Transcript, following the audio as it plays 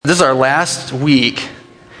this is our last week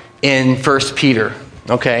in 1 Peter,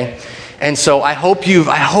 okay? And so I hope you've,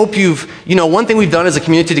 one thing we've done as a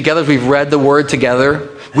community together is we've read the Word together.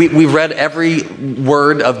 We've read every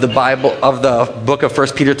word of the Bible, of the book of 1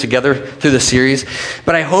 Peter together through the series.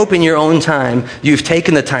 But I hope in your own time, you've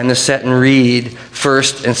taken the time to sit and read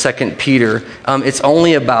 1st and 2nd Peter. It's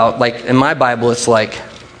only about, like, in my Bible, it's like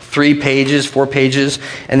 3 pages, 4 pages.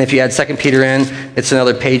 And if you add 2 Peter in, it's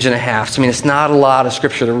another page and a half. So, I mean, it's not a lot of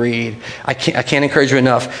scripture to read. I can't encourage you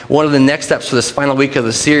enough. One of the next steps for this final week of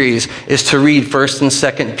the series is to read 1st and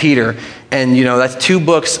 2nd Peter. And, that's 2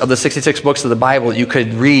 books of the 66 books of the Bible that you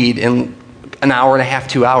could read in an hour and a half,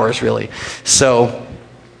 2 hours, really. So,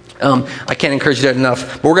 I can't encourage you that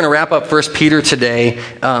enough. But we're going to wrap up 1 Peter today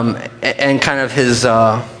and kind of his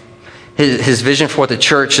vision for what the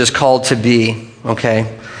church is called to be,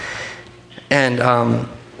 okay? And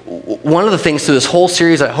one of the things through this whole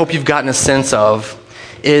series I hope you've gotten a sense of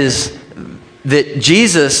is that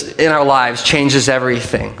Jesus in our lives changes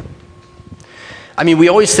everything. I mean, we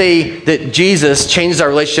always say that Jesus changes our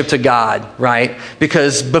relationship to God, right?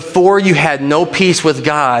 Because before you had no peace with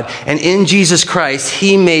God, and in Jesus Christ,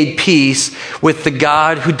 He made peace with the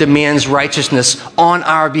God who demands righteousness on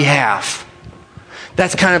our behalf.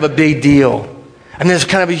 That's kind of a big deal. I mean, it's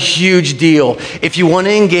kind of a huge deal. If you want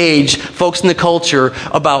to engage folks in the culture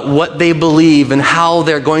about what they believe and how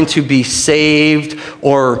they're going to be saved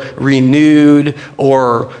or renewed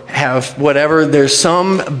or have whatever, there's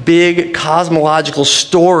some big cosmological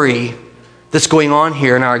story that's going on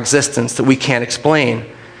here in our existence that we can't explain.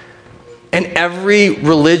 And every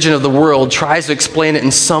religion of the world tries to explain it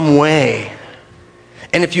in some way.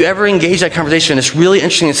 And if you ever engage that conversation, it's really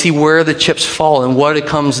interesting to see where the chips fall and what it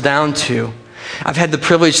comes down to. I've had the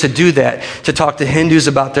privilege to do that, to talk to Hindus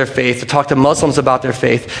about their faith, to talk to Muslims about their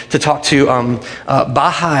faith, to talk to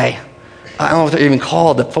Baha'i. I don't know what they're even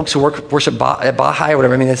called, the folks who worship at Baha'i or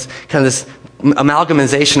whatever. I mean, it's kind of this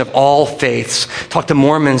amalgamation of all faiths. Talk to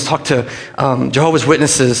Mormons, talk to Jehovah's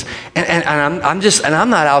Witnesses. And I'm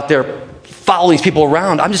not out there following these people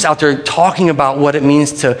around. I'm just out there talking about what it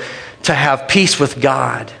means to have peace with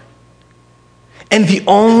God. And the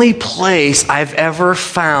only place I've ever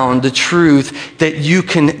found the truth that you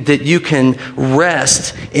can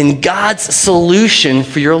rest in God's solution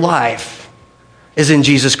for your life is in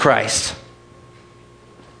Jesus Christ.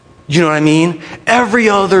 You know what I mean? Every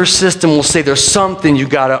other system will say there's something you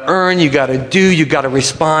got to earn, you got to do, you got to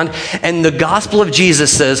respond. And the gospel of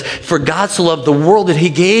Jesus says, for God so loved the world that He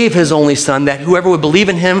gave His only Son, that whoever would believe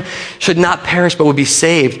in Him should not perish but would be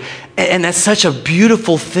saved. And that's such a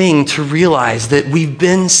beautiful thing to realize, that we've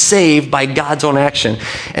been saved by God's own action.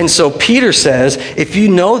 And so Peter says, if you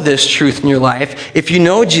know this truth in your life, if you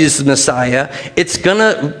know Jesus is the Messiah, it's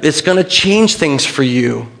gonna change things for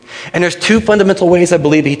you. And there's 2 fundamental ways I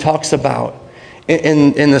believe he talks about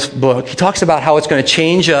in this book. He talks about how it's going to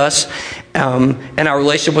change us and our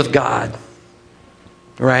relationship with God,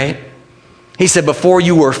 right? He said, before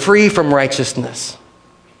you were free from righteousness,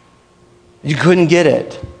 you couldn't get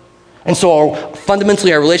it. And so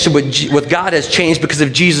fundamentally our relationship with God has changed because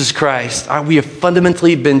of Jesus Christ. We have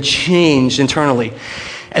fundamentally been changed internally.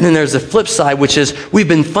 And then there's the flip side, which is we've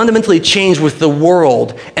been fundamentally changed with the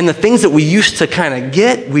world. And the things that we used to kind of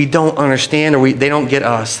get, we don't understand, or they don't get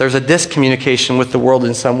us. There's a discommunication with the world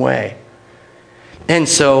in some way. And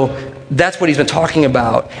so that's what he's been talking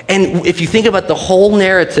about. And if you think about the whole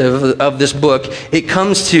narrative of this book, it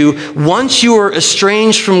comes to once you were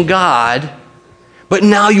estranged from God, but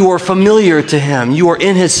now you are familiar to Him. You are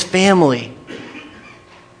in His family.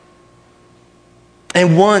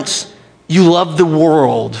 And once you loved the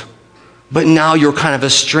world, but now you're kind of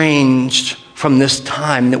estranged from this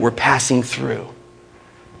time that we're passing through.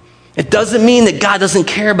 It doesn't mean that God doesn't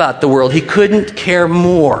care about the world. He couldn't care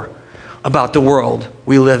more about the world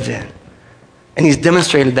we live in. And He's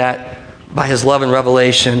demonstrated that by His love and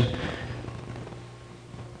revelation.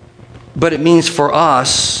 But it means for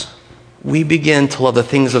us, we begin to love the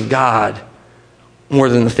things of God more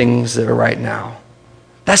than the things that are right now.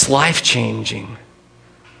 That's life-changing.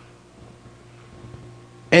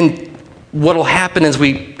 And what will happen as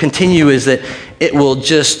we continue is that it will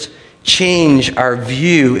just change our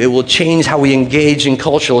view. It will change how we engage in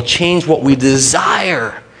culture. It will change what we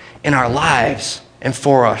desire in our lives and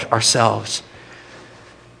for ourselves.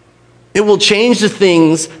 It will change the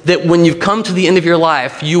things that when you've come to the end of your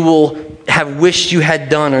life, you will have wished you had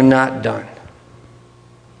done or not done.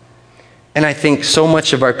 And I think so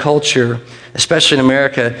much of our culture, especially in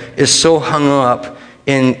America, is so hung up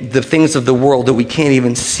in the things of the world that we can't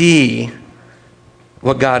even see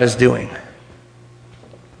what God is doing.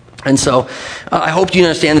 And so I hope you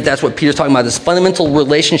understand that that's what Peter's talking about, this fundamental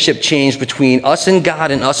relationship change between us and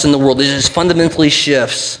God and us and the world. It just fundamentally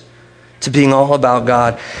shifts to being all about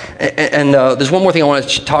God. And there's one more thing I want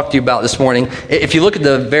to talk to you about this morning. If you look at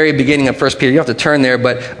the very beginning of 1 Peter, you don't have to turn there,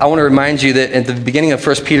 but I want to remind you that at the beginning of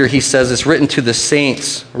 1 Peter, he says it's written to the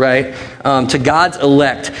saints, right? To God's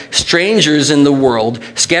elect, strangers in the world,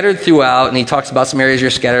 scattered throughout, and he talks about some areas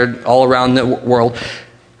you're scattered all around the world,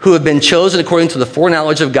 who have been chosen according to the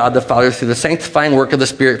foreknowledge of God the Father through the sanctifying work of the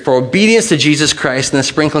Spirit for obedience to Jesus Christ and the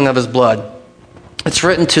sprinkling of his blood. It's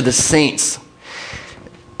written to the saints.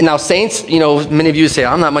 Now, saints, many of you say,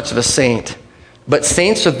 I'm not much of a saint. But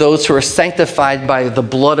saints are those who are sanctified by the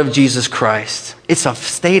blood of Jesus Christ. It's a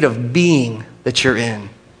state of being that you're in.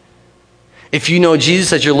 If you know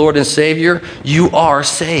Jesus as your Lord and Savior, you are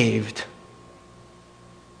saved.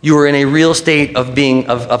 You are in a real state of being,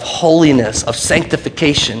 of holiness, of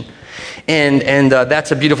sanctification. And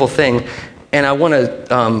that's a beautiful thing. And I want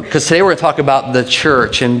to, because today we're going to talk about the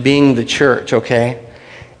church and being the church, okay?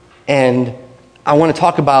 And I want to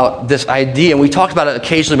talk about this idea, and we talked about it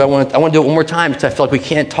occasionally, but I want to do it one more time because I feel like we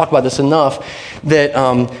can't talk about this enough, that,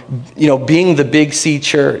 being the Big C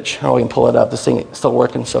church. Oh, we can pull it up. This thing is still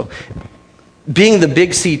working, so. Being the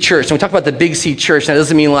Big C church, and we talk about the Big C church, that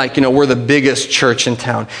doesn't mean like, we're the biggest church in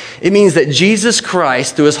town. It means that Jesus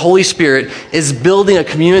Christ, through his Holy Spirit, is building a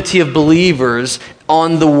community of believers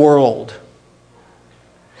on the world.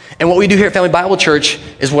 And what we do here at Family Bible Church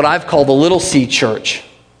is what I've called the Little C church.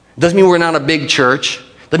 Doesn't mean we're not a big church.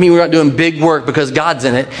 Doesn't mean we're not doing big work because God's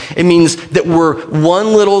in it. It means that we're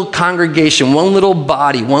one little congregation, one little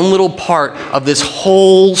body, one little part of this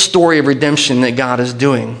whole story of redemption that God is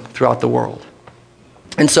doing throughout the world.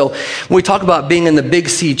 And so when we talk about being in the Big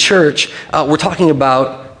C church, we're talking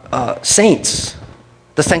about saints,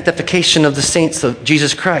 the sanctification of the saints of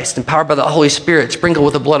Jesus Christ, empowered by the Holy Spirit, sprinkled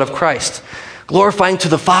with the blood of Christ, glorifying to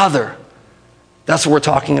the Father. That's what we're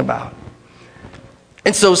talking about.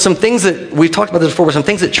 And so some things that, we've talked about this before, but some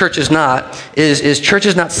things that church is not, is church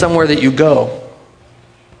is not somewhere that you go.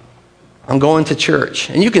 I'm going to church.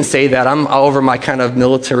 And you can say that. I'm all over my kind of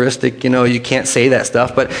militaristic, you can't say that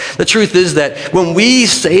stuff. But the truth is that when we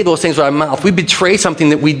say those things with our mouth, we betray something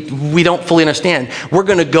that we don't fully understand. We're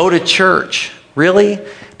going to go to church. Really?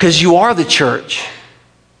 Because you are the church.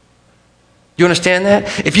 You understand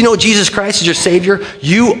that? If you know Jesus Christ is your Savior,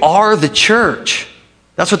 you are the church.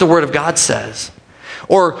 That's what the Word of God says.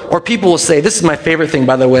 Or people will say, this is my favorite thing,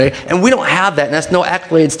 by the way, and we don't have that, and that's no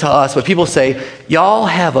accolades to us, but people say, y'all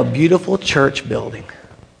have a beautiful church building.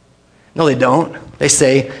 No, they don't. They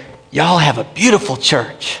say, y'all have a beautiful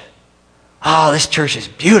church. Oh, this church is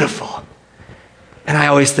beautiful. And I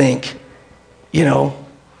always think, the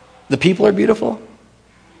people are beautiful.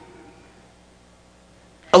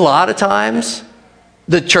 A lot of times,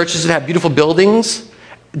 the churches that have beautiful buildings,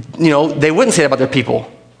 they wouldn't say that about their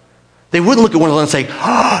people. They wouldn't look at one another and say,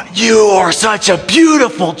 oh, you are such a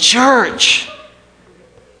beautiful church.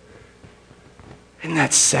 Isn't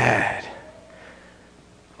that sad?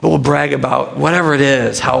 But we'll brag about whatever it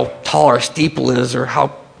is, how tall our steeple is, or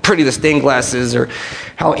how pretty the stained glass is, or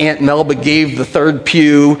how Aunt Melba gave the third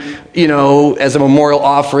pew, as a memorial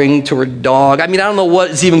offering to her dog. I don't know what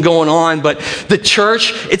is even going on, but the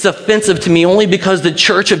church, it's offensive to me only because the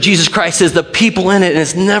church of Jesus Christ is the people in it, and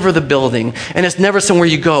it's never the building, and it's never somewhere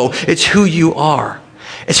you go. It's who you are.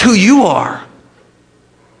 It's who you are.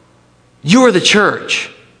 You are the church.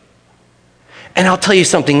 And I'll tell you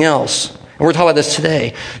something else, and we're talking about this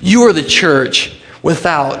today. You are the church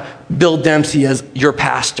without Bill Dempsey as your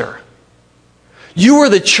pastor. You are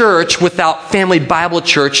the church without Family Bible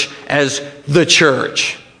Church as the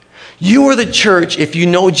church. You are the church if you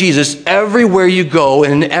know Jesus everywhere you go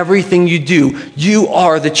and in everything you do. You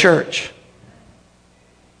are the church.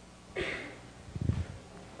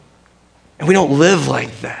 And we don't live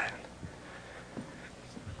like that.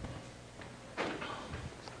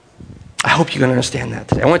 I hope you can understand that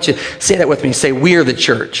today. I want you to say that with me. Say, we are the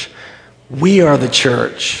church. We are the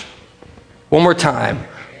church. One more time.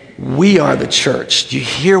 We are the church. Do you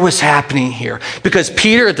hear what's happening here? Because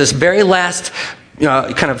Peter, at this very last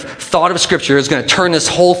kind of thought of Scripture, is going to turn this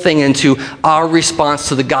whole thing into our response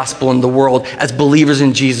to the gospel in the world as believers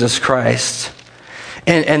in Jesus Christ.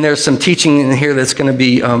 And there's some teaching in here that's going to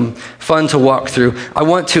be fun to walk through. I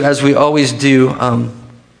want to, as we always do, I'm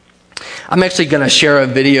actually going to share a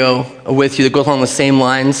video with you that goes along the same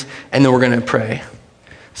lines, and then we're going to pray.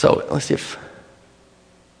 So let's see if...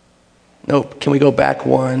 Nope. Can we go back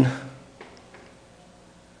one?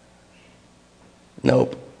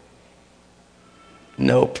 Nope.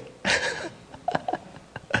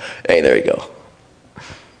 Hey, there you go.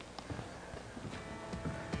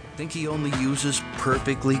 think he only uses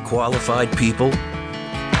perfectly qualified people?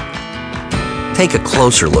 Take a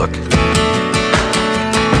closer look.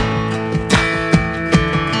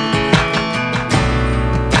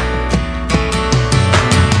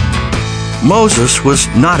 Moses was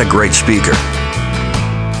not a great speaker.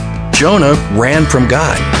 Jonah ran from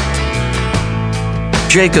God.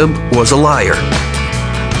 Jacob was a liar.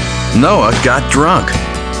 Noah got drunk.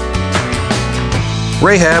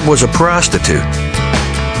 Rahab was a prostitute.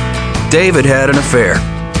 David had an affair.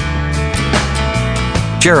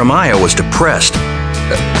 Jeremiah was depressed.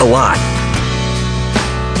 A lot.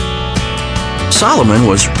 Solomon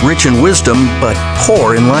was rich in wisdom, but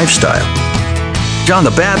poor in lifestyle. John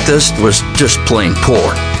the Baptist was just plain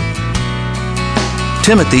poor.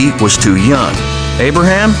 Timothy was too young.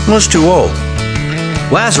 Abraham was too old.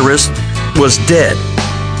 Lazarus was dead.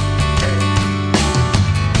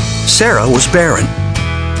 Sarah was barren.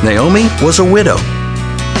 Naomi was a widow.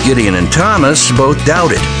 Gideon and Thomas both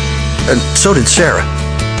doubted, and so did Sarah.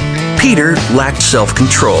 Peter lacked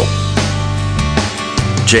self-control.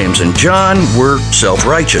 James and John were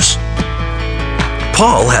self-righteous.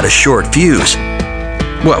 Paul had a short fuse.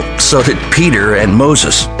 Well, so did Peter and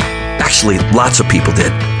Moses. Actually, lots of people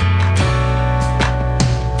did.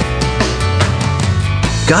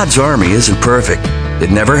 God's army isn't perfect. It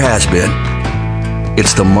never has been.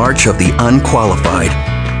 It's the march of the unqualified.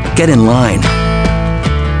 Get in line.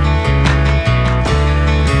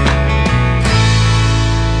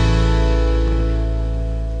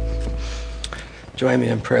 Join me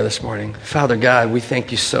in prayer this morning. Father God, we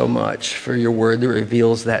thank you so much for your word that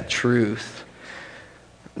reveals that truth,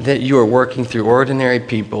 that you are working through ordinary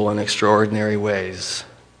people in extraordinary ways.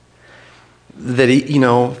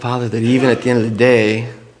 That, Father, that even at the end of the day,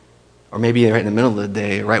 or maybe right in the middle of the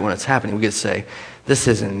day, right when it's happening, we could say, this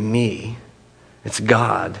isn't me, it's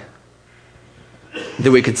God.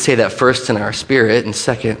 That we could say that first in our spirit and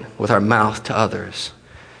second with our mouth to others.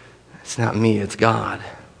 It's not me, it's God.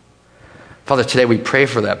 Father, today we pray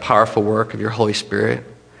for that powerful work of your Holy Spirit.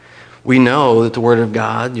 We know that the Word of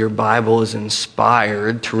God, your Bible, is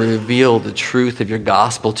inspired to reveal the truth of your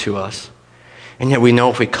gospel to us. And yet we know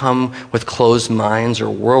if we come with closed minds or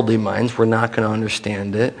worldly minds, we're not going to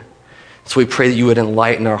understand it. So we pray that you would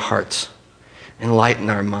enlighten our hearts, enlighten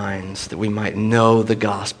our minds, that we might know the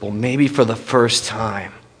gospel, maybe for the first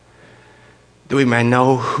time. That we might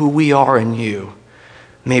know who we are in you,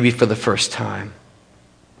 maybe for the first time.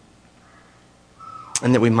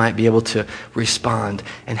 And that we might be able to respond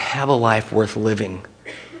and have a life worth living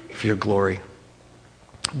for your glory.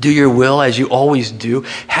 Do your will as you always do.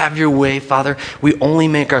 Have your way, Father. We only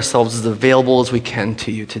make ourselves as available as we can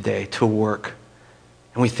to you today to work.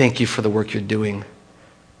 And we thank you for the work you're doing.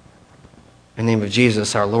 In the name of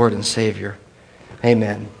Jesus, our Lord and Savior.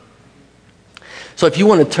 Amen. So if you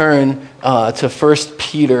want to turn to 1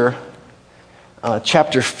 Peter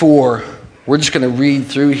chapter 4, we're just going to read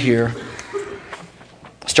through here,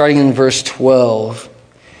 starting in verse 12.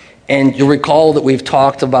 And you'll recall that we've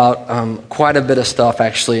talked about quite a bit of stuff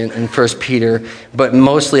actually in 1 Peter, but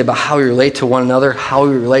mostly about how we relate to one another, how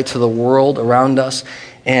we relate to the world around us.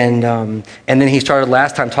 And then he started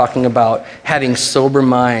last time talking about having sober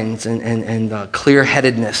minds and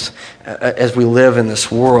clear-headedness as we live in this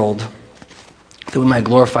world, that we might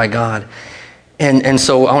glorify God. And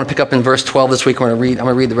so I want to pick up in verse 12 this week. I'm going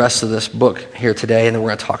to read the rest of this book here today, and then we're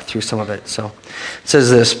going to talk through some of it. So it says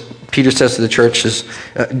this. Peter says to the churches,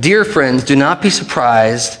 "Dear friends, do not be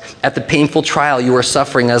surprised at the painful trial you are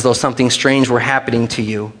suffering as though something strange were happening to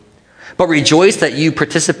you. But rejoice that you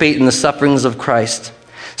participate in the sufferings of Christ,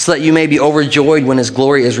 so that you may be overjoyed when his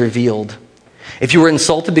glory is revealed. If you were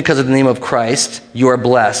insulted because of the name of Christ, you are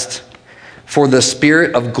blessed, for the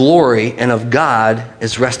Spirit of glory and of God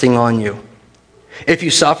is resting on you. If you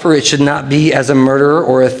suffer, it should not be as a murderer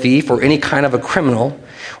or a thief or any kind of a criminal,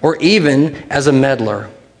 or even as a meddler.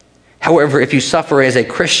 However, if you suffer as a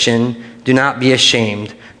Christian, do not be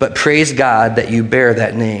ashamed, but praise God that you bear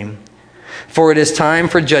that name. For it is time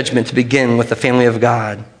for judgment to begin with the family of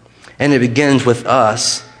God, and it begins with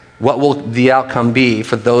us. What will the outcome be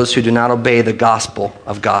for those who do not obey the gospel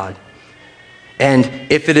of God? And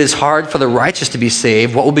if it is hard for the righteous to be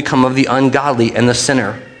saved, what will become of the ungodly and the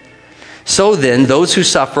sinner? So then, those who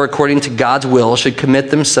suffer according to God's will should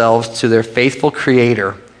commit themselves to their faithful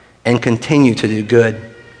Creator and continue to do good.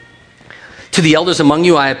 To the elders among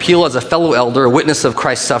you, I appeal as a fellow elder, a witness of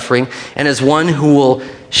Christ's suffering, and as one who will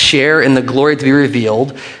share in the glory to be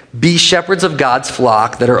revealed. Be shepherds of God's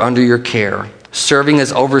flock that are under your care, serving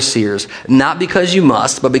as overseers, not because you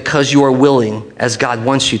must, but because you are willing, as God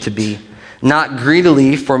wants you to be. Not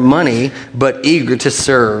greedily for money, but eager to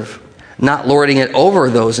serve. not lording it over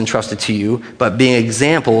those entrusted to you, but being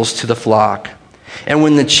examples to the flock. And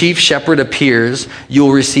when the chief shepherd appears, you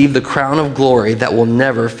will receive the crown of glory that will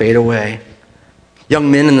never fade away.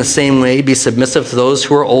 Young men, in the same way, be submissive to those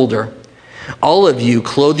who are older. All of you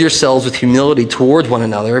clothe yourselves with humility towards one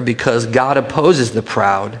another, because God opposes the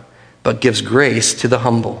proud, but gives grace to the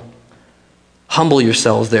humble. Humble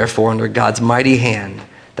yourselves, therefore, under God's mighty hand,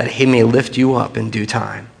 that he may lift you up in due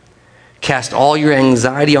time. Cast all your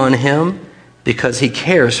anxiety on him, because he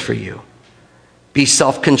cares for you. Be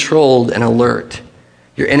self-controlled and alert.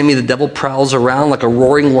 Your enemy, the devil, prowls around like a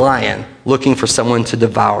roaring lion, looking for someone to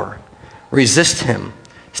devour. Resist him,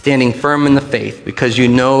 standing firm in the faith, because you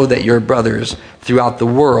know that your brothers throughout the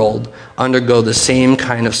world undergo the same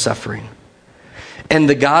kind of suffering. And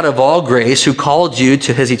the God of all grace, who called you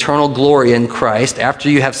to his eternal glory in Christ, after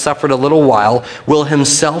you have suffered a little while, will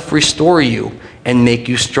himself restore you and make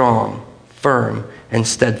you strong, firm, and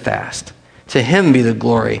steadfast. To him be the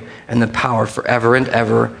glory and the power forever and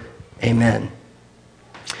ever. Amen.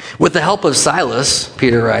 With the help of Silas,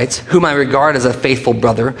 Peter writes, whom I regard as a faithful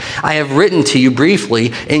brother, I have written to you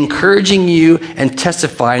briefly, encouraging you and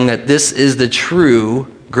testifying that this is the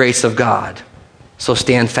true grace of God. So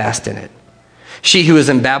stand fast in it. She who is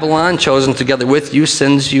in Babylon, chosen together with you,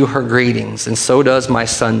 sends you her greetings, and so does my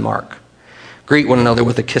son Mark. Greet one another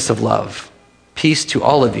with a kiss of love. Peace to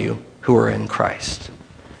all of you who are in Christ.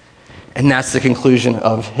 And that's the conclusion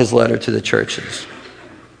of his letter to the churches.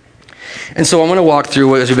 And so I want to walk through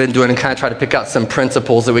what we've been doing and kind of try to pick out some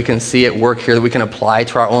principles that we can see at work here that we can apply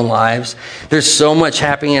to our own lives. There's so much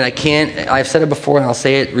happening, and I've said it before and I'll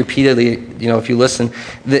say it repeatedly, if you listen,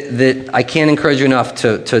 that I can't encourage you enough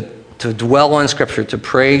to dwell on Scripture, to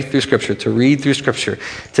pray through Scripture, to read through Scripture,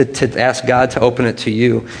 to ask God to open it to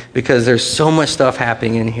you, because there's so much stuff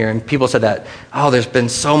happening in here. And people said that, there's been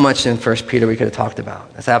so much in 1 Peter we could have talked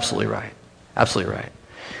about. That's absolutely right. Absolutely right.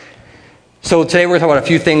 So today we're going to talk about a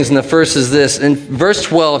few things, and the first is this. In verse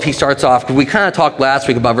 12, he starts off, because we kind of talked last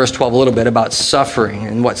week about verse 12 a little bit, about suffering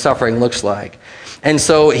and what suffering looks like. And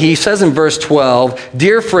so he says in verse 12,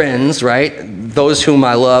 dear friends, right, those whom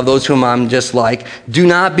I love, those whom I'm just like, do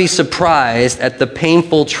not be surprised at the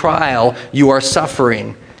painful trial you are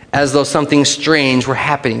suffering, as though something strange were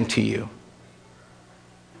happening to you.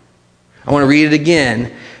 I want to read it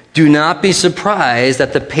again. Do not be surprised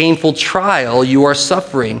at the painful trial you are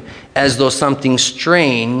suffering, as though something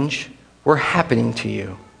strange were happening to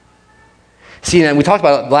you. See, now we talked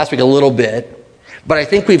about it last week a little bit, but I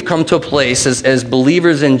think we've come to a place as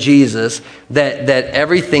believers in Jesus that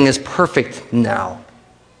everything is perfect now.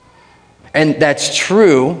 And that's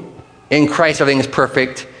true. In Christ, everything is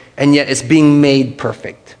perfect, and yet it's being made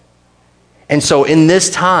perfect. And so in this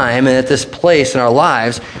time and at this place in our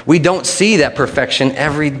lives, we don't see that perfection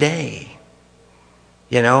every day.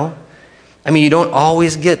 You don't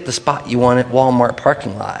always get the spot you want at Walmart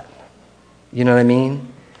parking lot. You know what I mean?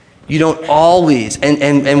 You don't always.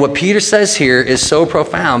 And what Peter says here is so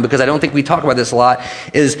profound, because I don't think we talk about this a lot,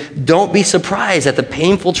 is don't be surprised at the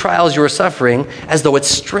painful trials you are suffering as though it's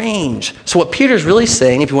strange. So what Peter's really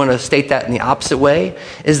saying, if you want to state that in the opposite way,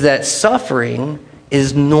 is that suffering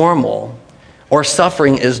is normal. Or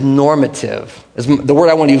suffering is normative. The word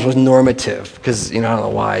I want to use was normative, because I don't know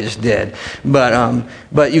why, I just did.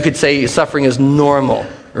 But you could say suffering is normal,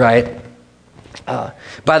 right?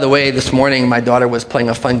 By the way, this morning my daughter was playing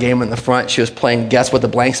a fun game in the front. She was playing Guess What the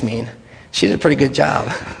Blanks Mean. She did a pretty good job.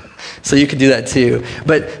 So you could do that too.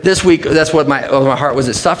 But this week, that's what my heart was,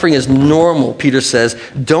 that suffering is normal, Peter says.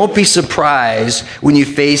 Don't be surprised when you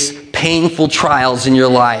face painful trials in your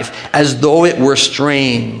life, as though it were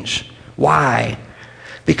strange. Why?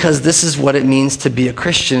 Because this is what it means to be a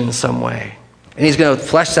Christian in some way. And he's going to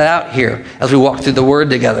flesh that out here as we walk through the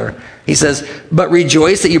Word together. He says, but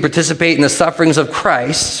rejoice that you participate in the sufferings of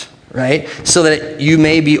Christ, right? So that you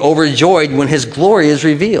may be overjoyed when his glory is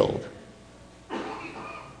revealed.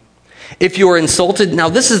 If you are insulted, now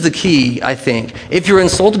this is the key, I think. If you're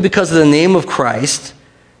insulted because of the name of Christ,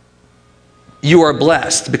 you are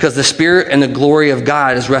blessed, because the Spirit and the glory of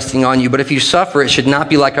God is resting on you. But if you suffer, it should not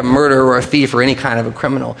be like a murderer or a thief or any kind of a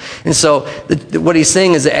criminal. And so what he's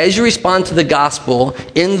saying is that as you respond to the gospel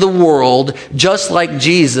in the world, just like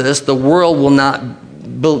Jesus, the world will not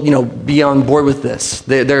be on board with this.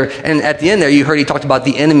 And at the end there, you heard he talked about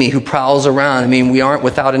the enemy who prowls around. We aren't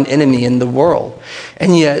without an enemy in the world.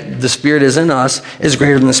 And yet the Spirit is in us is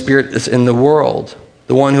greater than the Spirit that's in the world.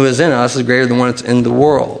 The one who is in us is greater than the one that's in the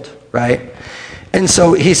world, right? And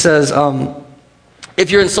so he says,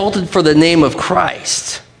 if you're insulted for the name of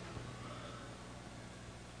Christ,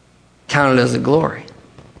 count it as a glory,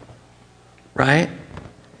 right?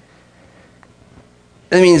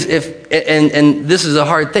 That means and this is a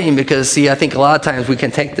hard thing because, see, I think a lot of times we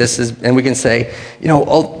can take this and we can say,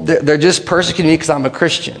 they're just persecuting me because I'm a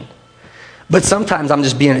Christian. But sometimes I'm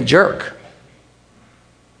just being a jerk.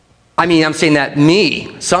 I mean, I'm saying that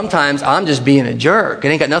sometimes I'm just being a jerk. It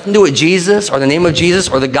ain't got nothing to do with Jesus or the name of Jesus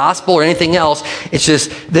or the gospel or anything else. It's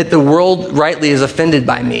just that the world rightly is offended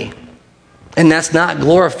by me. And that's not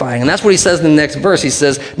glorifying. And that's what he says in the next verse. He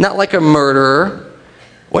says, not like a murderer.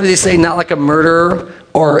 What does he say? Not like a murderer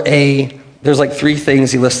or there's like 3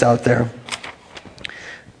 things he lists out there.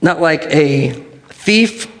 Not like a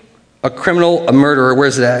thief, a criminal, a murderer.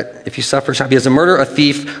 Where's that? If you suffer, shall be as a murderer, a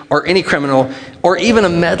thief, or any criminal, or even a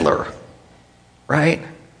meddler, right?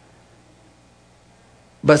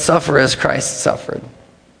 But suffer as Christ suffered.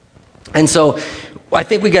 And so I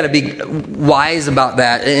think we got to be wise about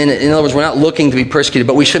that. In other words, we're not looking to be persecuted,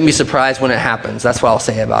 but we shouldn't be surprised when it happens. That's what I'll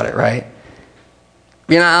say about it, right?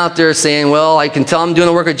 You're not out there saying, well, I can tell I'm doing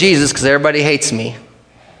the work of Jesus because everybody hates me.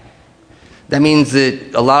 That means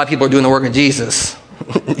that a lot of people are doing the work of Jesus.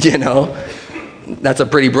 That's a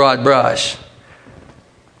pretty broad brush.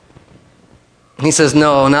 He says,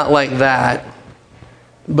 no, not like that.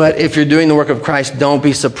 But if you're doing the work of Christ, don't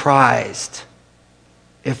be surprised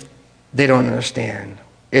if they don't understand,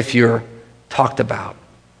 if you're talked about,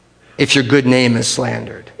 if your good name is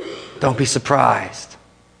slandered. Don't be surprised.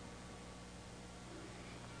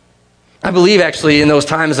 I believe actually in those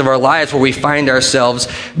times of our lives where we find ourselves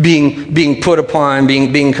being put upon,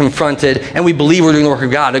 being confronted, and we believe we're doing the work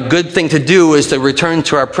of God, a good thing to do is to return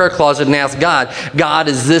to our prayer closet and ask God,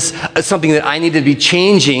 is this something that I need to be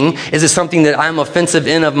changing? Is this something that I'm offensive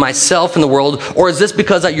in of myself in the world? Or is this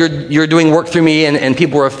because you're doing work through me and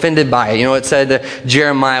people were offended by it? It said that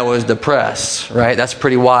Jeremiah was depressed, right? That's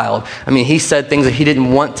pretty wild. I mean, he said things that he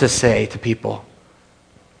didn't want to say to people.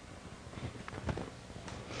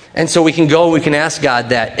 And so we can ask God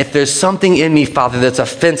that if there's something in me, Father, that's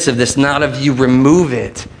offensive, that's not of you, remove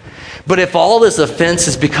it. But if all this offense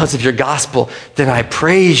is because of your gospel, then I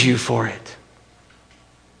praise you for it.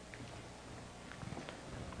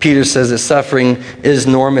 Peter says that suffering is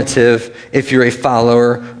normative if you're a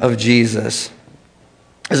follower of Jesus.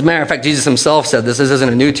 As a matter of fact, Jesus himself said this. This isn't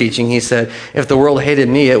a new teaching. He said, if the world hated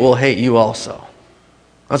me, it will hate you also.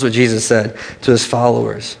 That's what Jesus said to his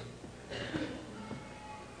followers.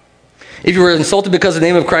 If you were insulted because of the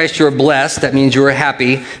name of Christ, you are blessed. That means you are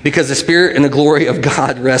happy because the Spirit and the glory of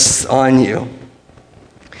God rests on you.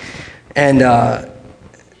 And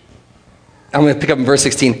I'm going to pick up in verse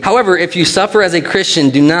 16. However, if you suffer as a Christian,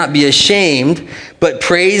 do not be ashamed, but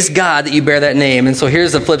praise God that you bear that name. And so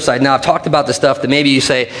here's the flip side. Now, I've talked about the stuff that maybe you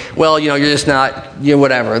say, well, you're just not,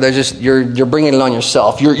 whatever. You're bringing it on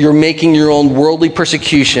yourself. You're making your own worldly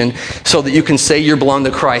persecution so that you can say you belong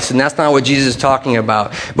to Christ. And that's not what Jesus is talking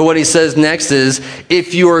about. But what he says next is,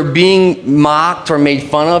 if you are being mocked or made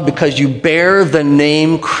fun of because you bear the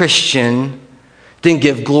name Christian, then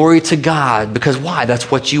give glory to God. Because why?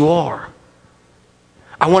 That's what you are.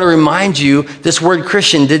 I want to remind you, this word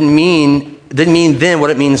Christian didn't mean then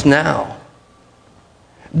what it means now.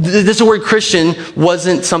 This word Christian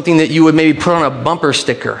wasn't something that you would maybe put on a bumper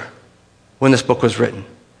sticker when this book was written.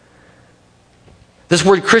 This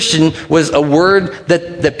word Christian was a word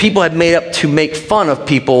that people had made up to make fun of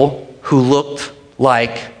people who looked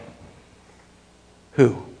like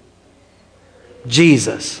who?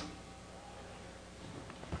 Jesus.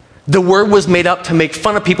 The word was made up to make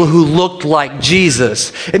fun of people who looked like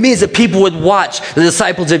Jesus. It means that people would watch the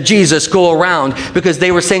disciples of Jesus go around because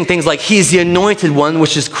they were saying things like, he's the anointed one,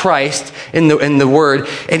 which is Christ in the word.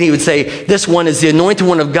 And he would say, this one is the anointed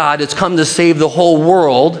one of God that's come to save the whole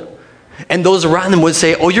world. And those around them would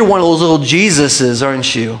say, oh, you're one of those little Jesuses,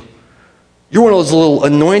 aren't you? You're one of those little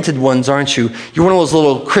anointed ones, aren't you? You're one of those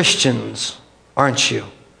little Christians, aren't you?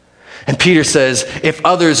 And Peter says, if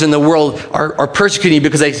others in the world are persecuting you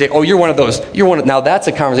because they say, oh, you're one of those. Now that's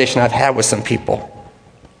a conversation I've had with some people.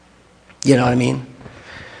 You know what I mean?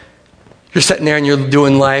 You're sitting there and you're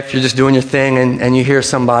doing life, you're just doing your thing, and you hear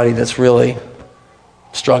somebody that's really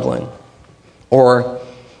struggling. Or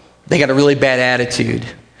they got a really bad attitude.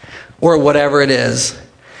 Or whatever it is.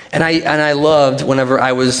 And I loved whenever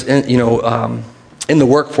I was in the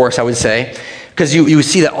workforce, I would say, because you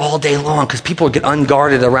see that all day long, because people get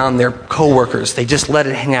unguarded around their coworkers. They just let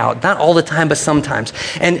it hang out. Not all the time, but sometimes.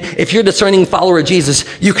 And if you're a discerning follower of Jesus,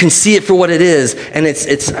 you can see it for what it is. And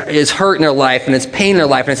it's hurt in their life, and it's pain in their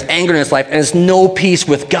life, and it's anger in their life, and it's no peace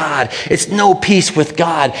with God. It's no peace with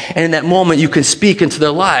God. And in that moment, you can speak into their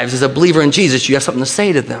lives. As a believer in Jesus, you have something to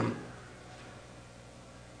say to them.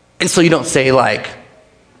 And so you don't say like,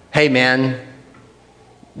 hey man,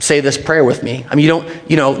 say this prayer with me. I mean,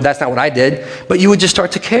 that's not what I did, but you would just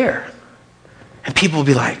start to care. And people would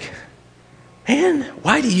be like, man,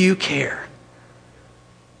 why do you care?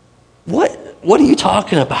 What are you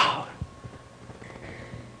talking about?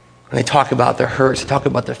 And they talk about their hurts, they talk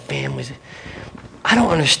about their families. I don't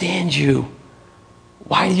understand you.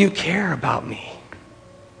 Why do you care about me?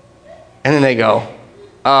 And then they go,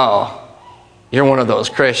 oh, you're one of those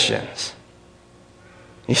Christians.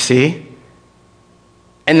 You see?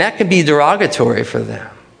 And that can be derogatory for them.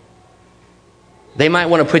 They might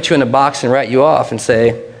want to put you in a box and write you off and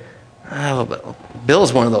say, oh, but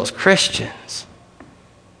Bill's one of those Christians.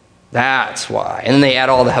 That's why. And then they add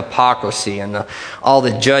all the hypocrisy and all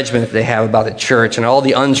the judgment that they have about the church and all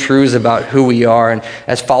the untruths about who we are and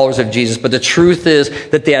as followers of Jesus. But the truth is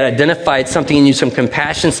that they had identified something in you, some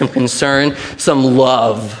compassion, some concern, some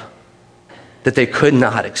love that they could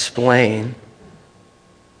not explain. And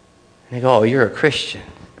they go, oh, you're a Christian.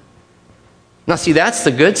 Now, see, that's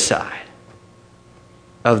the good side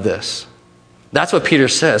of this. That's what Peter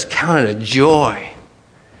says. Count it a joy.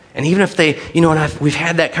 And even if they, we've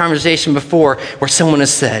had that conversation before where someone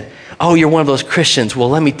has said, oh, you're one of those Christians. Well,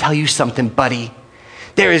 let me tell you something, buddy.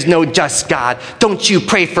 There is no just God. Don't you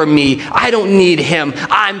pray for me. I don't need him.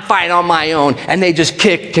 I'm fine on my own. And they just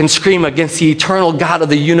kick and scream against the eternal God of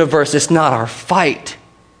the universe. It's not our fight.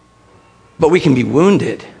 But we can be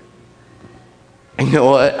wounded. And you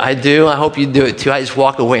know what I do? I hope you do it too. I just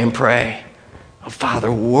walk away and pray. Oh,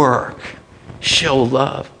 Father, work. Show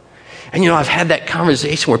love. And I've had that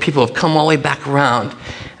conversation where people have come all the way back around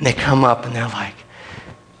and they come up and they're like,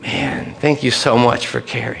 man, thank you so much for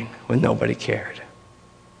caring when nobody cared.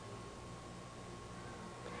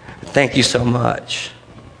 Thank you so much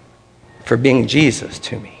for being Jesus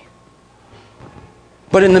to me.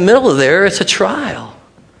 But in the middle of there, it's a trial.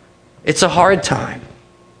 It's a hard time.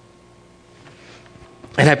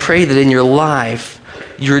 And I pray that in your life,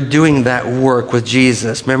 you're doing that work with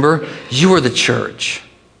Jesus. Remember, you are the church.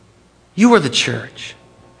 You are the church.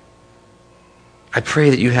 I pray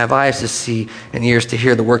that you have eyes to see and ears to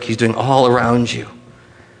hear the work he's doing all around you.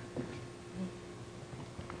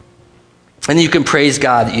 And you can praise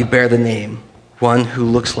God that you bear the name, one who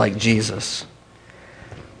looks like Jesus.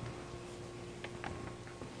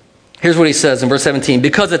 Here's what he says in verse 17.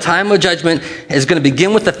 Because the time of judgment is going to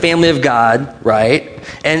begin with the family of God, right?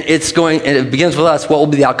 And it begins with us. What will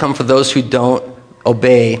be the outcome for those who don't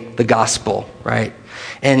obey the gospel, right?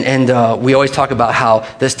 And we always talk about how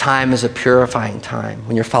this time is a purifying time.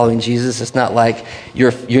 When you're following Jesus, it's not like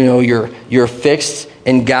you're fixed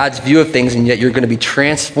in God's view of things, and yet you're going to be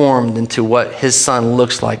transformed into what his son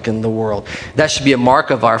looks like in the world. That should be a mark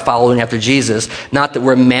of our following after Jesus. Not that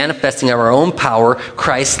we're manifesting our own power,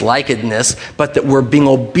 Christ-likeness, but that we're being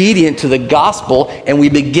obedient to the gospel, and we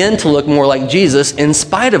begin to look more like Jesus in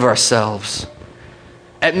spite of ourselves.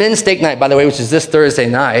 At Men's Steak Night, by the way, which is this Thursday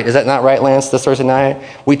night, is that not right, Lance, this Thursday night?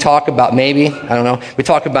 We talk about, we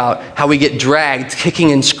talk about how we get dragged,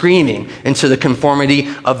 kicking and screaming, into the conformity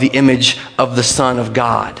of the image of the Son of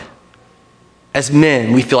God. As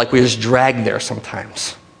men, we feel like we're just dragged there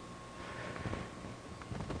sometimes.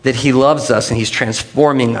 That he loves us and he's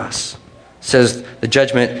transforming us. It says the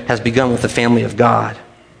judgment has begun with the family of God.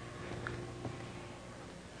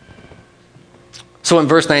 So in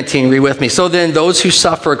verse 19, read with me. So then those who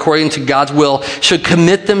suffer according to God's will should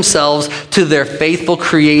commit themselves to their faithful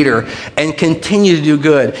Creator and continue to do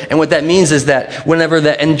good. And what that means is that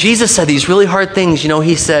and Jesus said these really hard things.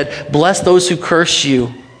 He said, bless those who curse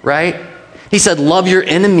you, right? He said, love your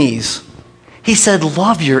enemies. He said,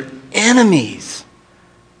 love your enemies.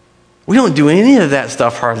 We don't do any of that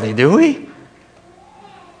stuff hardly, do we?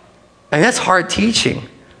 And that's hard teaching.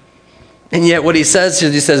 And yet what he says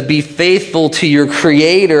is, he says, be faithful to your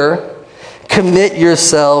Creator, commit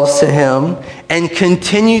yourselves to him, and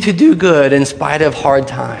continue to do good in spite of hard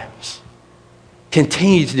times.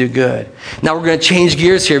 Continue to do good. Now we're going to change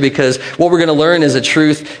gears here, because what we're going to learn is a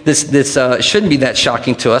truth. This shouldn't be that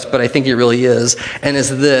shocking to us, but I think it really is. And it's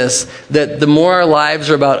this, that the more our lives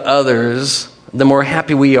are about others, the more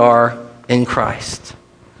happy we are in Christ.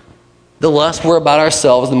 The less we're about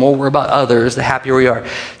ourselves, the more we're about others, the happier we are.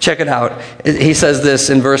 Check it out. He says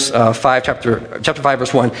this in verse 5, chapter 5,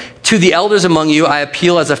 verse 1. To the elders among you, I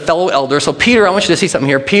appeal as a fellow elder. So Peter, I want you to see something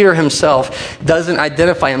here. Peter himself doesn't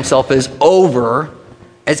identify himself as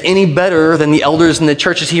any better than the elders in the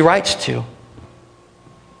churches he writes to.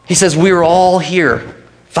 He says, we're all here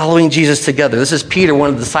following Jesus together. This is Peter, one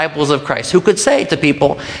of the disciples of Christ, who could say to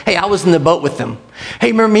people, hey, I was in the boat with them.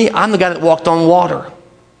 Hey, remember me? I'm the guy that walked on water.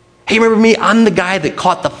 Hey, remember me? I'm the guy that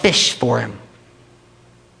caught the fish for him.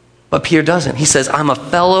 But Peter doesn't. He says, I'm a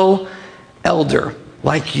fellow elder.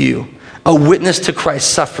 like you, a witness to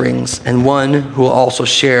Christ's sufferings, and one who will also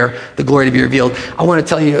share the glory to be revealed. I want to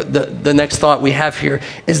tell you the next thought we have here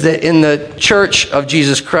is that in the church of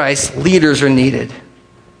Jesus Christ, leaders are needed.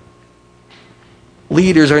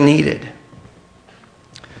 Leaders are needed.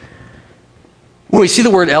 When we see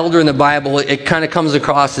the word elder in the Bible, it kind of comes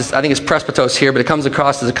across as, I think it's presbytos here, but it comes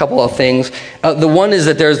across as a couple of things. The one is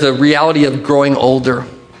that there's the reality of growing older.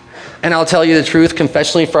 And I'll tell you the truth,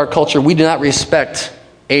 confessionally, for our culture, we do not respect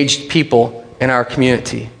aged people in our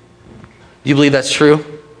community. Do you believe that's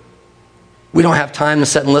true? We don't have time to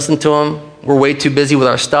sit and listen to them. We're way too busy with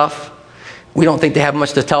our stuff. We don't think they have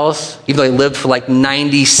much to tell us, even though they lived for like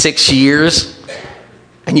 96 years,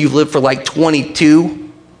 and you've lived for like 22.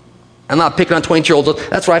 I'm not picking on 22-year-olds.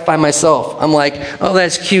 That's where I find myself. I'm like, oh,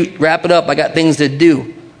 that's cute. Wrap it up. I got things to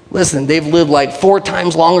do. Listen, they've lived like 4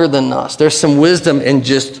 times longer than us. There's some wisdom in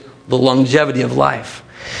just the longevity of life.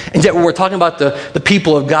 And yet when we're talking about the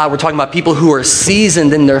people of God, we're talking about people who are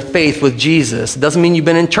seasoned in their faith with Jesus. It doesn't mean you've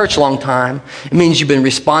been in church a long time. It means you've been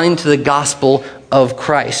responding to the gospel of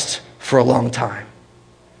Christ for a long time.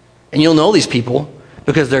 And you'll know these people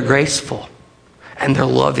because they're graceful, and they're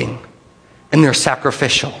loving, and they're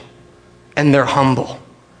sacrificial, and they're humble.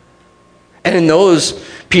 And in those,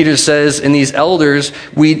 Peter says, in these elders,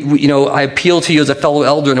 I appeal to you as a fellow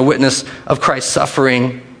elder and a witness of Christ's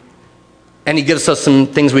suffering. And he gives us some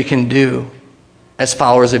things we can do as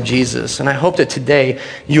followers of Jesus. And I hope that today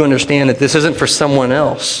you understand that this isn't for someone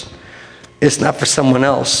else. It's not for someone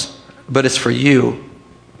else, but it's for you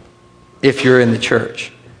if you're in the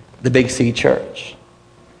church, the Big C church.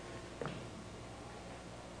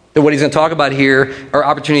 That what he's going to talk about here are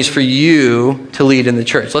opportunities for you to lead in the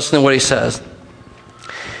church. Listen to what he says.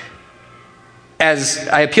 As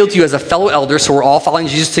I appeal to you as a fellow elder, so we're all following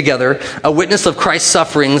Jesus together, a witness of Christ's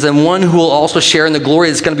sufferings, and one who will also share in the glory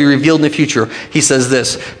that's going to be revealed in the future. He says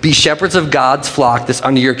this, be shepherds of God's flock that's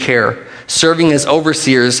under your care, serving as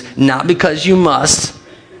overseers, not because you must,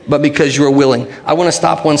 but because you are willing. I want to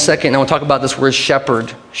stop 1 second, and I want to talk about this word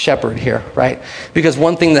shepherd here, right? Because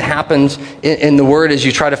one thing that happens in the word is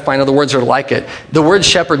you try to find other words that are like it. The word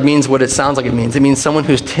shepherd means what it sounds like it means. It means someone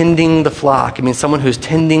who's tending the flock. It means someone who's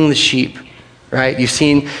tending the sheep, right? You've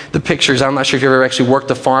seen the pictures. I'm not sure if you've ever actually worked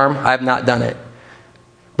a farm. I have not done it.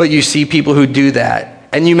 But you see people who do that.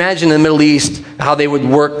 And you imagine in the Middle East how they would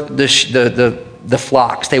work the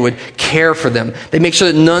flocks. They would care for them. They make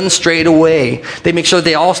sure that none strayed away. They make sure that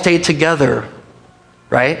they all stayed together,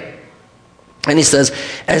 right? And he says,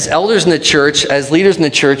 as elders in the church, as leaders in the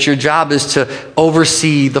church, your job is to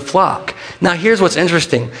oversee the flock. Now, here's what's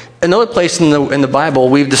interesting. Another place in the Bible,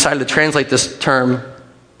 we've decided to translate this term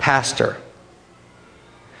pastor.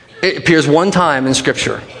 It appears one time in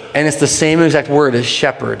Scripture, and it's the same exact word as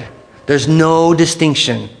shepherd. There's no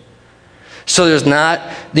distinction. So there's not,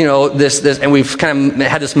 this, and we've kind of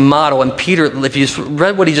had this model. And Peter, if you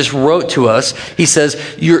read what he just wrote to us, he says,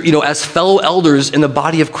 as fellow elders in the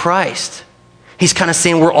body of Christ. He's kind of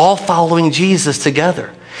saying we're all following Jesus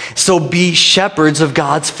together. So be shepherds of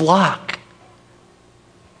God's flock.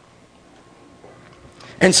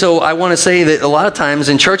 And so I want to say that a lot of times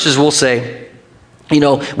in churches we'll say,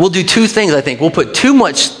 we'll do 2 things, I think. We'll put too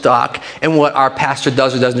much stock in what our pastor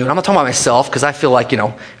does or doesn't do. And I'm not talking about myself because I feel like, you know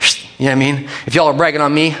what I mean? If y'all are bragging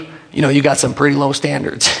on me, you got some pretty low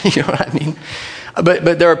standards. You know what I mean?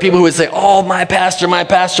 But there are people who would say, oh, my pastor.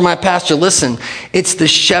 Listen, it's the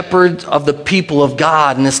shepherd of the people of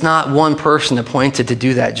God, and it's not one person appointed to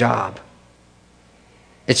do that job.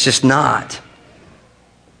 It's just not.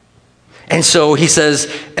 And so he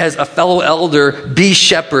says, as a fellow elder, be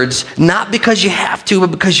shepherds, not because you have to,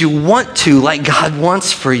 but because you want to, like God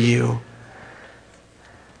wants for you.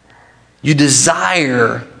 You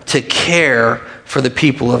desire to care for the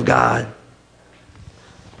people of God.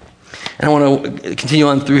 And I want to continue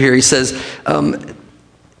on through here. He says, and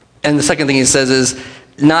the second thing he says is,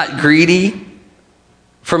 not greedy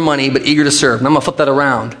for money, but eager to serve. And I'm going to flip that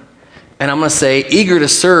around. And I'm going to say, eager to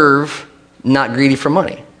serve, not greedy for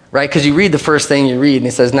money. Right? Because you read the first thing you read, and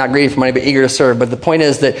it says, not greedy for money, but eager to serve. But the point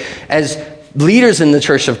is that as leaders in the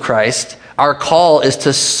Church of Christ, our call is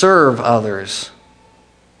to serve others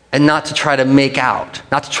and not to try to make out,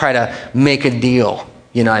 not to try to make a deal.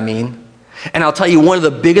 You know what I mean? And I'll tell you, one of the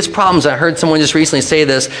biggest problems, I heard someone just recently say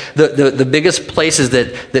this, the biggest places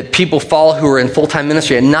that people fall who are in full-time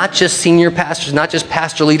ministry, and not just senior pastors, not just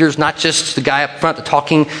pastor leaders, not just the guy up front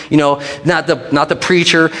talking, not the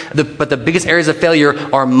preacher, but the biggest areas of failure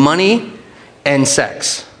are money and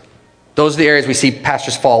sex. Those are the areas we see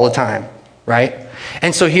pastors fall all the time. right?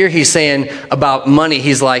 And so here he's saying about money,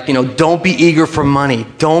 he's like, don't be eager for money.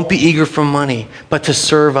 Don't be eager for money, but to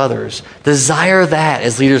serve others. Desire that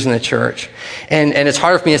as leaders in the church. And it's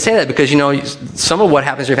hard for me to say that because, some of what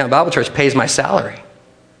happens here at Family Bible Church pays my salary.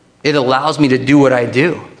 It allows me to do what I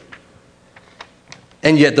do.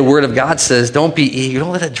 And yet the Word of God says, don't be eager.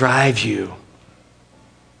 Don't let it drive you.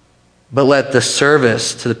 But let the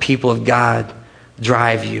service to the people of God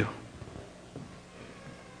drive you.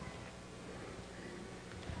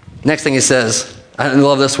 Next thing he says, I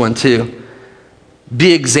love this one too.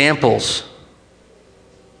 Be examples.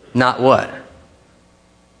 Not what?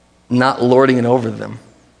 Not lording it over them.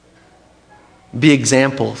 Be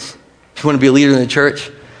examples. If you want to be a leader in the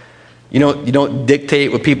church, you don't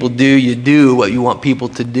dictate what people do. You do what you want people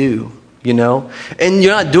to do, And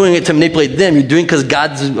you're not doing it to manipulate them. You're doing it because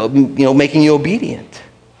God's, making you obedient.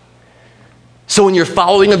 So when you're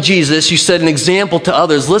following of Jesus, you set an example to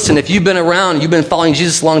others. Listen, if you've been around, you've been following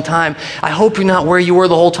Jesus a long time, I hope you're not where you were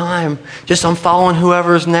the whole time. Just I'm following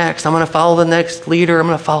whoever's next. I'm going to follow the next leader. I'm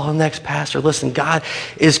going to follow the next pastor. Listen, God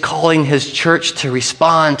is calling his church to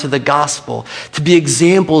respond to the gospel, to be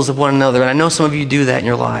examples of one another. And I know some of you do that in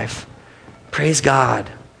your life. Praise God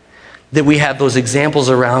that we have those examples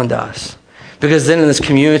around us. Because then in this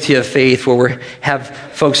community of faith where we have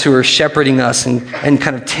folks who are shepherding us and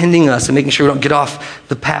kind of tending us and making sure we don't get off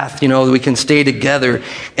the path, that we can stay together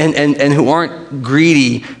and who aren't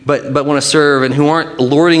greedy but want to serve and who aren't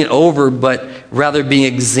lording it over but rather being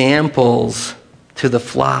examples to the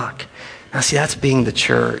flock. Now see, that's being the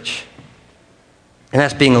church. And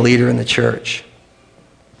that's being a leader in the church.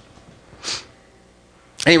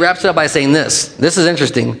 And he wraps it up by saying this. This is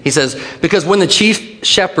interesting. He says, because when the chief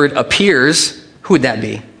shepherd appears, who would that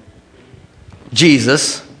be?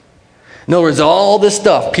 Jesus. In other words, all this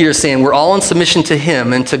stuff, Peter's saying, we're all in submission to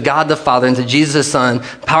him and to God the Father and to Jesus the Son,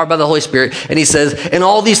 powered by the Holy Spirit. And he says, in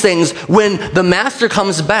all these things, when the master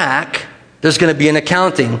comes back, there's going to be an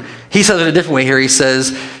accounting. He says it a different way here. He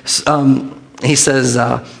says,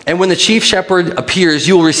 and when the chief shepherd appears,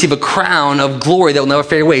 you will receive a crown of glory that will never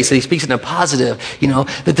fade away. So he speaks in a positive,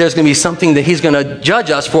 that there's going to be something that he's going to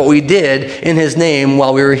judge us for what we did in his name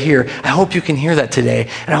while we were here. I hope you can hear that today.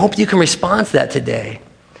 And I hope you can respond to that today.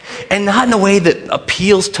 And not in a way that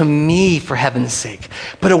appeals to me for heaven's sake,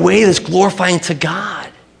 but a way that's glorifying to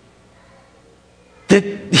God.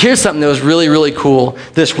 Here's something that was really, really cool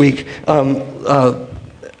this week.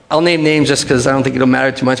 I'll name names just because I don't think it'll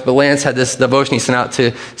matter too much, but Lance had this devotion he sent out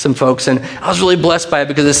to some folks, and I was really blessed by it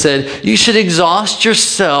because it said, you should exhaust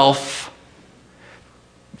yourself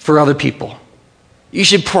for other people. You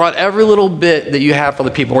should pour out every little bit that you have for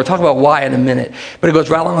other people. We're talking about why in a minute, but it goes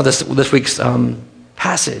right along with this week's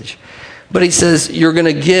passage. But he says, you're going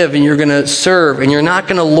to give and you're going to serve and you're not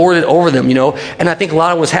going to lord it over them, And I think a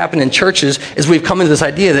lot of what's happened in churches is we've come into this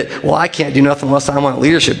idea that, well, I can't do nothing unless I'm on a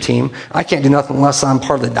leadership team. I can't do nothing unless I'm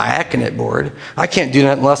part of the diaconate board. I can't do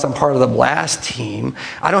nothing unless I'm part of the blast team.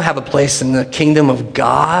 I don't have a place in the kingdom of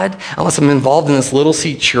God unless I'm involved in this Little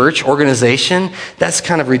C church organization. That's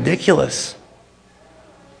kind of ridiculous.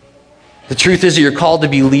 The truth is that you're called to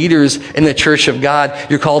be leaders in the church of God.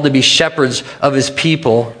 You're called to be shepherds of his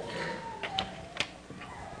people.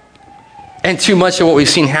 And too much of what we've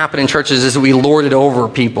seen happen in churches is that we lord it over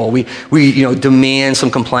people. We demand some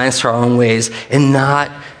compliance to our own ways and not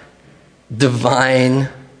divine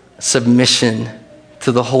submission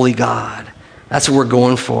to the holy God. That's what we're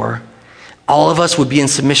going for. All of us would be in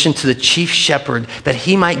submission to the chief shepherd that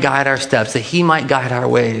he might guide our steps, that he might guide our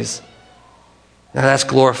ways. Now that's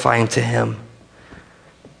glorifying to him.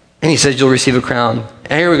 And he says, you'll receive a crown.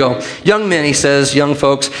 And here we go. Young men, he says, young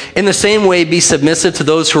folks, in the same way, be submissive to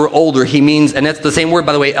those who are older. He means, and that's the same word,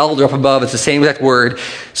 by the way, elder up above. It's the same exact word.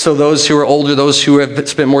 So those who are older, those who have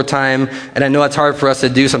spent more time, and I know it's hard for us to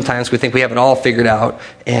do sometimes. We think we have it all figured out,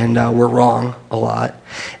 and we're wrong a lot.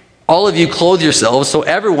 All of you clothe yourselves, so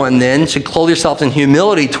everyone then should clothe yourselves in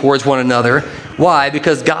humility towards one another. Why?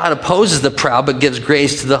 Because God opposes the proud, but gives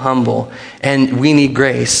grace to the humble. And we need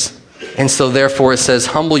grace. And so therefore it says,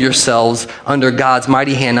 humble yourselves under God's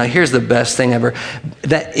mighty hand. Now here's the best thing ever.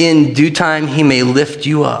 That in due time he may lift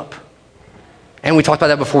you up. And we talked about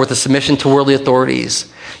that before with the submission to worldly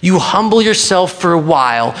authorities. You humble yourself for a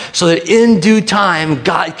while so that in due time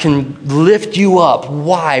God can lift you up.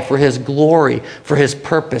 Why? For his glory, for his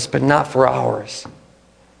purpose, but not for ours.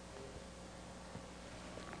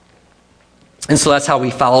 And so that's how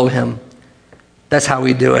we follow him. That's how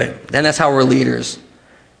we do it. And that's how we're leaders.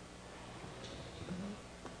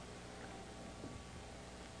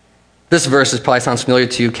 This verse probably sounds familiar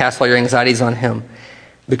to you. Cast all your anxieties on him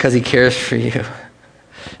because he cares for you.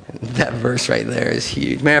 That verse right there is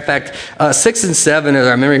huge. Matter of fact, 6 and 7 is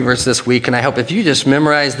our memory verse this week, and I hope if you just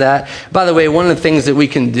memorize that. By the way, one of the things that we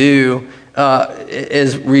can do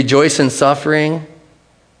is rejoice in suffering.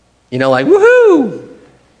 You know, like, woohoo!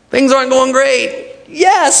 Things aren't going great.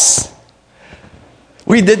 Yes!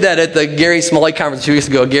 We did that at the Gary Smalley conference 2 weeks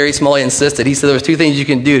ago. Gary Smalley insisted. He said there was 2 things you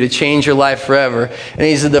can do to change your life forever. And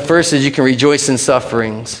he said the first is you can rejoice in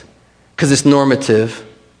sufferings because it's normative,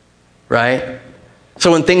 right?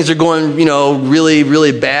 So when things are going, really,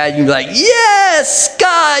 really bad, you can be like, yes,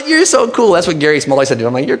 God, you're so cool. That's what Gary Smalley said to him.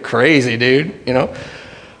 I'm like, you're crazy, dude,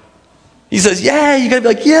 He says, yeah, you got to be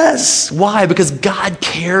like, yes. Why? Because God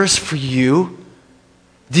cares for you.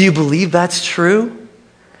 Do you believe that's true?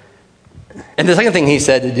 And the second thing he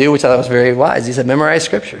said to do, which I thought was very wise, he said, memorize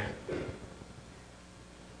Scripture.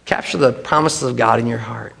 Capture the promises of God in your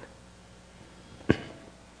heart.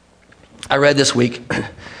 I read this week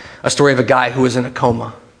a story of a guy who was in a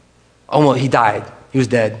coma. Almost, he died. He was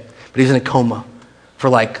dead. But he was in a coma for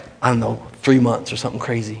 3 months or something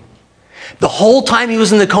crazy. The whole time he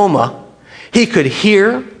was in the coma, he could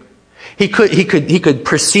hear, he could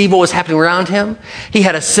perceive what was happening around him. He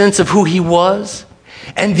had a sense of who he was.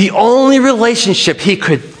 And the only relationship he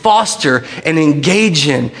could foster and engage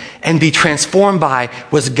in and be transformed by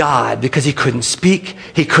was God, because he couldn't speak,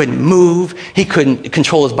 he couldn't move, he couldn't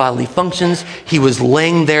control his bodily functions. He was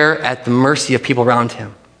laying there at the mercy of people around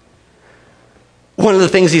him. One of the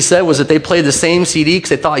things he said was that they played the same CD because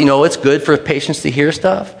they thought, it's good for patients to hear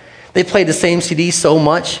stuff. They played the same CD so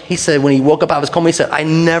much, he said when he woke up out of his coma, he said, I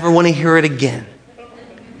never want to hear it again.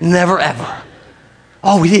 Never, ever.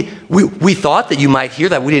 Oh, we thought that you might hear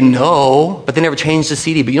that. We didn't know, but they never changed the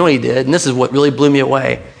CD. But you know what he did? And this is what really blew me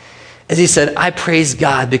away. Is he said, I praised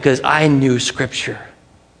God because I knew Scripture.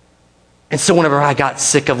 And so whenever I got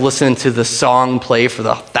sick of listening to the song play for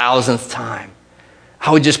the 1,000th time, I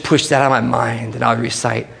would just push that out of my mind and I would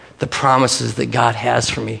recite the promises that God has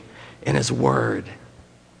for me in His Word.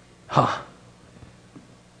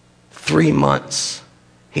 3 months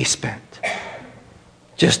he spent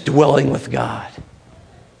just dwelling with God.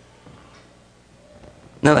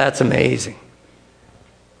 Now that's amazing.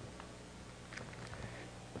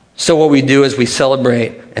 So what we do is we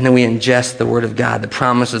celebrate and then we ingest the Word of God, the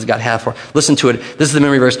promises God has for us. Listen to it. This is the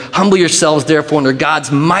memory verse. Humble yourselves, therefore, under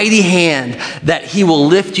God's mighty hand, that He will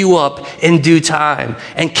lift you up in due time,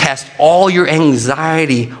 and cast all your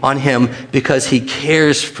anxiety on Him because He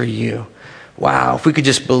cares for you. Wow, if we could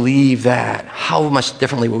just believe that, how much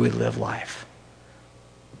differently would we live life?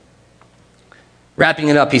 Wrapping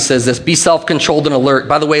it up, he says this, be self-controlled and alert.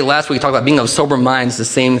 By the way, last week we talked about being of sober minds, the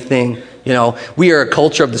same thing. We are a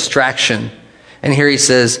culture of distraction. And here he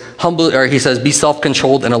says, be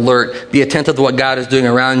self-controlled and alert. Be attentive to what God is doing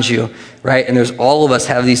around you, right? And there's all of us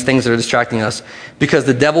have these things that are distracting us because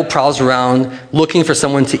the devil prowls around looking for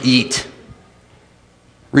someone to eat.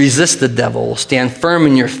 Resist the devil. Stand firm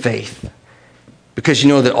in your faith because you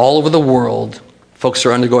know that all over the world, folks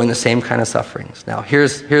are undergoing the same kind of sufferings. Now,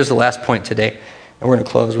 here's the last point today. And we're going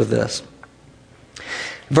to close with this.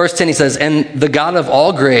 Verse 10, he says, and the God of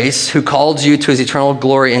all grace, who called you to His eternal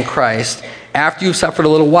glory in Christ, after you've suffered a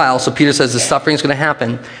little while, so Peter says the suffering is going to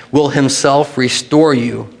happen, will Himself restore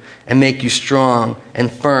you and make you strong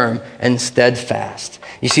and firm and steadfast.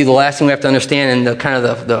 You see, the last thing we have to understand, and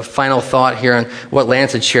the final thought here on what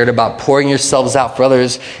Lance had shared about pouring yourselves out for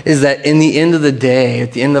others, is that in the end of the day,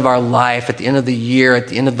 at the end of our life, at the end of the year, at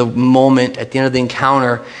the end of the moment, at the end of the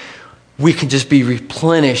encounter, we can just be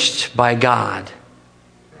replenished by God.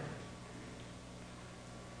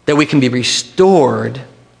 That we can be restored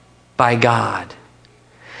by God.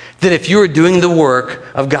 That if you are doing the work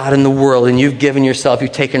of God in the world and you've given yourself,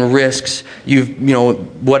 you've taken risks,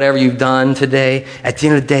 whatever you've done today, at the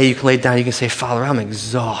end of the day you can lay down, you can say, Father, I'm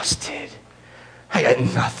exhausted. I got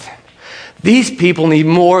nothing. These people need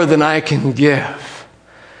more than I can give.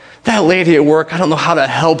 That lady at work, I don't know how to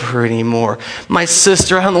help her anymore. My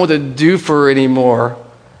sister, I don't know what to do for her anymore.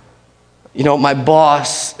 My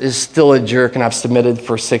boss is still a jerk and I've submitted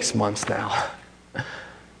for 6 months now.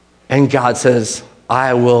 And God says,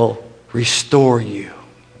 I will restore you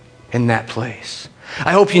in that place.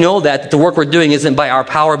 I hope you know that the work we're doing isn't by our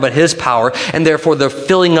power, but His power, and therefore the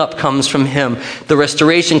filling up comes from Him. The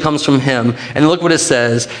restoration comes from Him. And look what it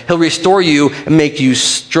says. He'll restore you and make you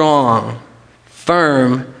strong,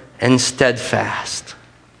 firm, and steadfast.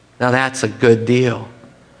 Now that's a good deal.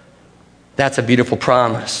 That's a beautiful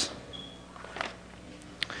promise.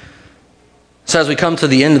 So as we come to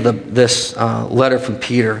the end of this letter from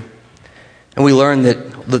Peter, and we learn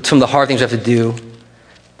that some of the hard things we have to do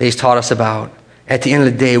that he's taught us about, at the end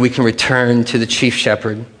of the day, we can return to the chief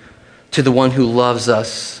shepherd, to the one who loves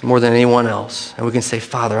us more than anyone else. And we can say,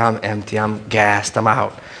 Father, I'm empty, I'm gassed, I'm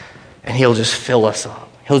out. And he'll just fill us up.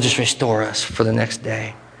 He'll just restore us for the next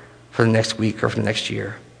day, for the next week, or for the next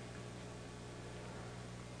year.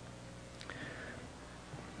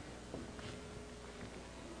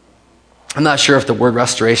 I'm not sure if the word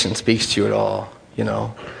restoration speaks to you at all,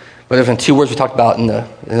 But there's been two words we talked about in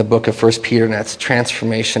the book of 1 Peter, and that's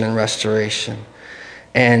transformation and restoration.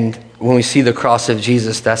 And when we see the cross of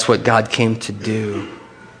Jesus, that's what God came to do,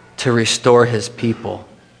 to restore his people.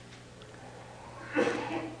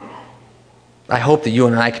 I hope that you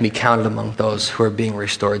and I can be counted among those who are being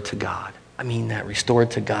restored to God. I mean that,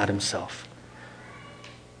 restored to God himself.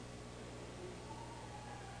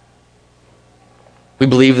 We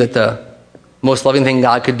believe that the most loving thing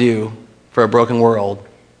God could do for a broken world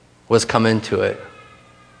was come into it,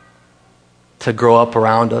 to grow up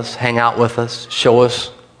around us, hang out with us, show us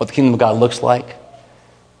what the kingdom of God looks like,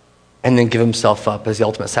 and then give himself up as the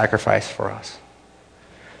ultimate sacrifice for us.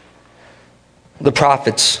 The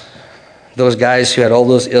prophets, those guys who had all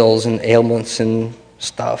those ills and ailments and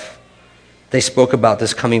stuff, they spoke about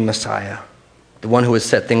this coming Messiah, the one who would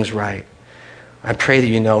set things right. I pray that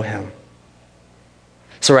you know him.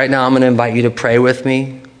 So right now I'm going to invite you to pray with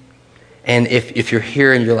me. And if you're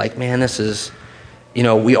here and you're like, man, this is,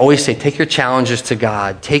 we always say, take your challenges to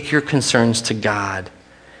God. Take your concerns to God.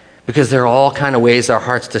 Because there are all kind of ways our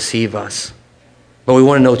hearts deceive us. But we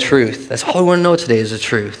want to know truth. That's all we want to know today is the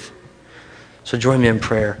truth. So join me in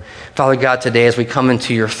prayer. Father God, today as we come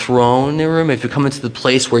into your throne room, if you come into the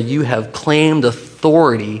place where you have claimed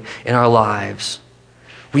authority in our lives,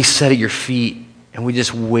 we sit at your feet and we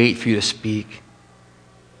just wait for you to speak.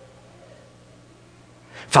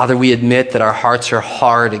 Father, we admit that our hearts are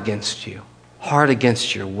hard against you, hard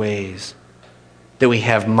against your ways, that we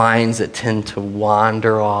have minds that tend to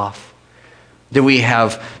wander off, that we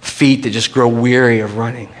have feet that just grow weary of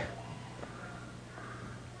running,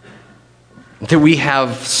 that we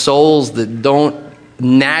have souls that don't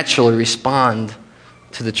naturally respond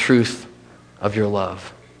to the truth of your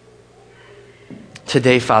love.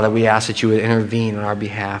 Today, Father, we ask that you would intervene on our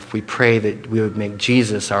behalf. We pray that we would make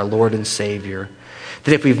Jesus our Lord and Savior.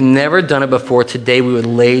 That if we've never done it before, today we would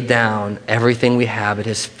lay down everything we have at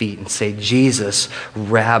his feet and say, Jesus,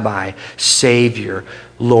 Rabbi, Savior,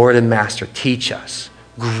 Lord and Master, teach us,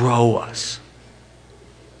 grow us.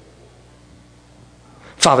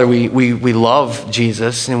 Father, we love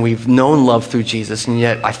Jesus and we've known love through Jesus, and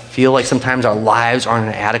yet I feel like sometimes our lives aren't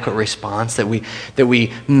an adequate response, that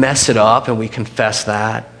we mess it up and we confess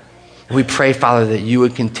that. And we pray, Father, that you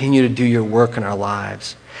would continue to do your work in our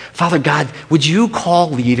lives. Father God, would you call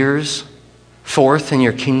leaders forth in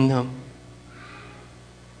your kingdom?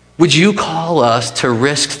 Would you call us to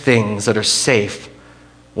risk things that are safe,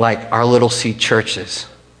 like our little C churches,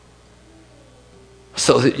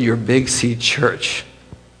 so that your big C church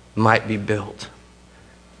might be built?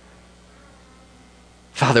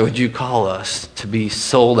 Father, would you call us to be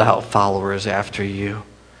sold out followers after you?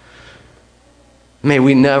 May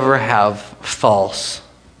we never have false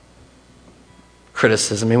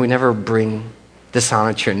criticism. May we never bring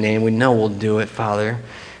dishonor to your name. We know we'll do it, Father.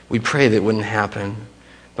 We pray that it wouldn't happen.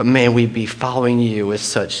 But may we be following you with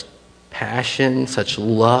such passion, such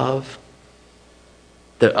love,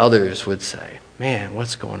 that others would say, man,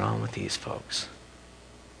 what's going on with these folks?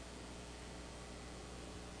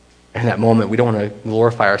 In that moment, we don't want to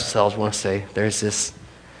glorify ourselves. We want to say, there's this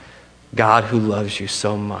God who loves you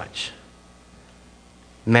so much.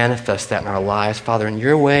 Manifest that in our lives, Father, in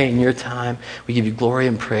your way, in your time. We give you glory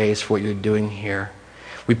and praise for what you're doing here.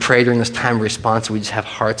 We pray during this time of response that we just have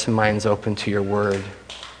hearts and minds open to your word,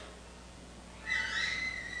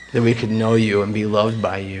 that we could know you and be loved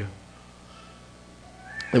by you,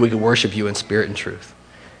 that we could worship you in spirit and truth.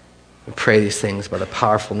 We pray these things by the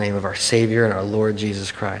powerful name of our Savior and our Lord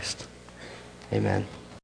Jesus Christ. Amen.